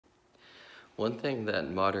One thing that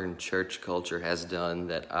modern church culture has done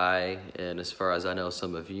that I, and as far as I know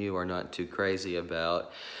some of you, are not too crazy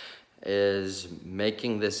about, is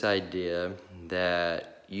making this idea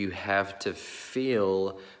that you have to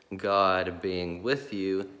feel God being with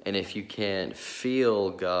you, and if you can't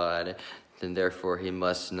feel God, then therefore he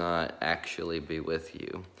must not actually be with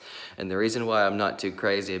you. And the reason why I'm not too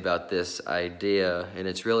crazy about this idea, and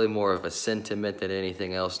it's really more of a sentiment than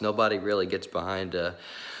anything else, nobody really gets behind a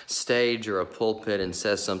stage or a pulpit and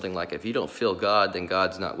says something like, if you don't feel God, then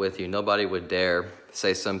God's not with you. Nobody would dare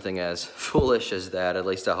say something as foolish as that, at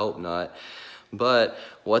least I hope not. But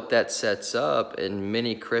what that sets up in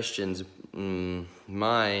many Christians'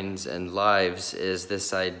 minds and lives is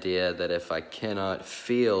this idea that if I cannot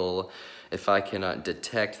feel, if I cannot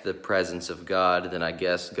detect the presence of God, then I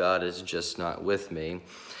guess God is just not with me.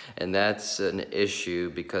 And that's an issue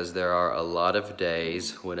because there are a lot of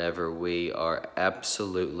days whenever we are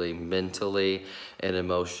absolutely mentally and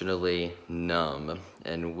emotionally numb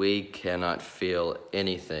and we cannot feel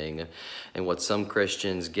anything. And what some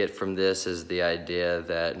Christians get from this is the idea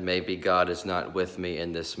that maybe God is not with me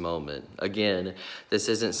in this moment. Again, this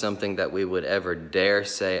isn't something that we would ever dare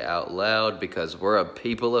say out loud because we're a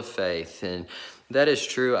people of faith, and that is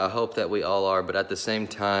true. I hope that we all are, but at the same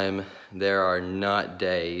time, there are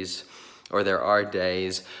days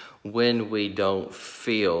when we don't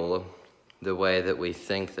feel the way that we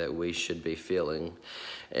think that we should be feeling.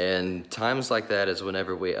 And times like that is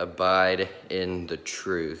whenever we abide in the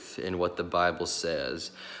truth, in what the Bible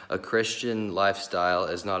says. A Christian lifestyle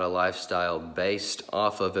is not a lifestyle based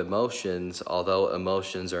off of emotions, although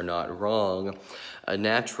emotions are not wrong. A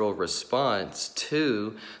natural response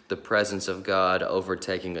to the presence of God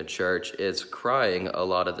overtaking a church is crying a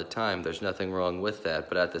lot of the time. There's nothing wrong with that.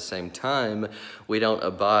 But at the same time, we don't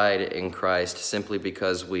abide in Christ simply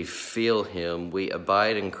because we feel him. We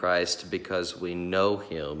abide in Christ because we know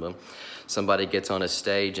him. Somebody gets on a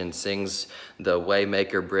stage and sings the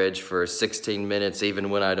Waymaker Bridge for 16 minutes,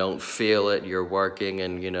 even when I don't feel it, you're working,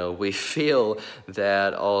 and we feel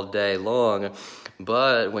that all day long.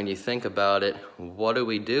 But when you think about it, what do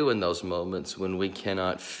we do in those moments when we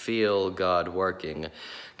cannot feel God working?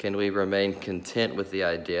 Can we remain content with the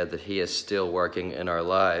idea that he is still working in our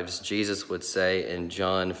lives? Jesus would say in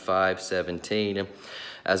John 5:17,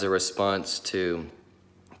 as a response to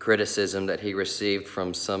criticism that he received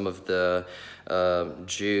from some of the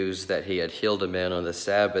Jews that he had healed a man on the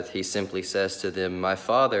Sabbath, he simply says to them, "My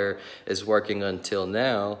Father is working until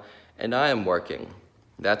now, and I am working."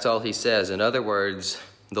 That's all he says. In other words,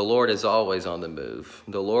 the Lord is always on the move.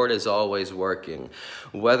 The Lord is always working.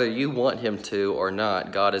 Whether you want him to or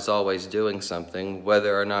not, God is always doing something.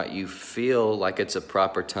 Whether or not you feel like it's a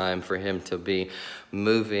proper time for him to be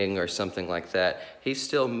moving or something like that, he's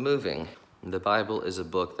still moving. The Bible is a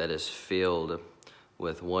book that is filled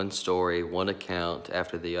with one story, one account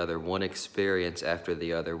after the other, one experience after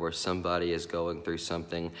the other, where somebody is going through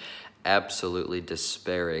something absolutely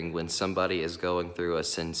despairing, when somebody is going through a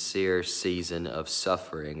sincere season of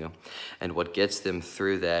suffering. And what gets them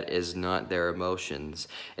through that is not their emotions.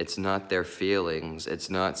 It's not their feelings. It's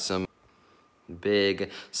not some big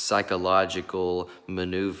psychological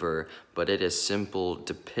maneuver, but it is simple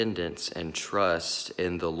dependence and trust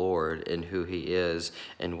in the Lord, in who he is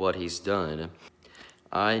and what he's done.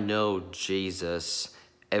 I know Jesus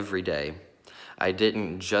every day. I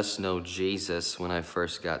didn't just know Jesus when I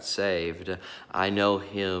first got saved. I know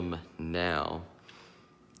him now,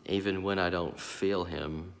 even when I don't feel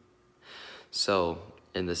him. So,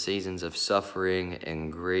 in the seasons of suffering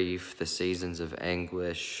and grief, the seasons of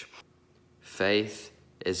anguish, faith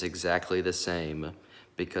is exactly the same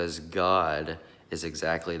because God is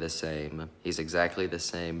exactly the same. He's exactly the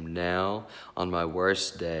same now on my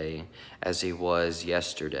worst day as he was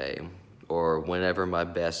yesterday or whenever my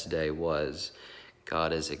best day was.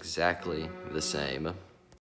 God is exactly the same.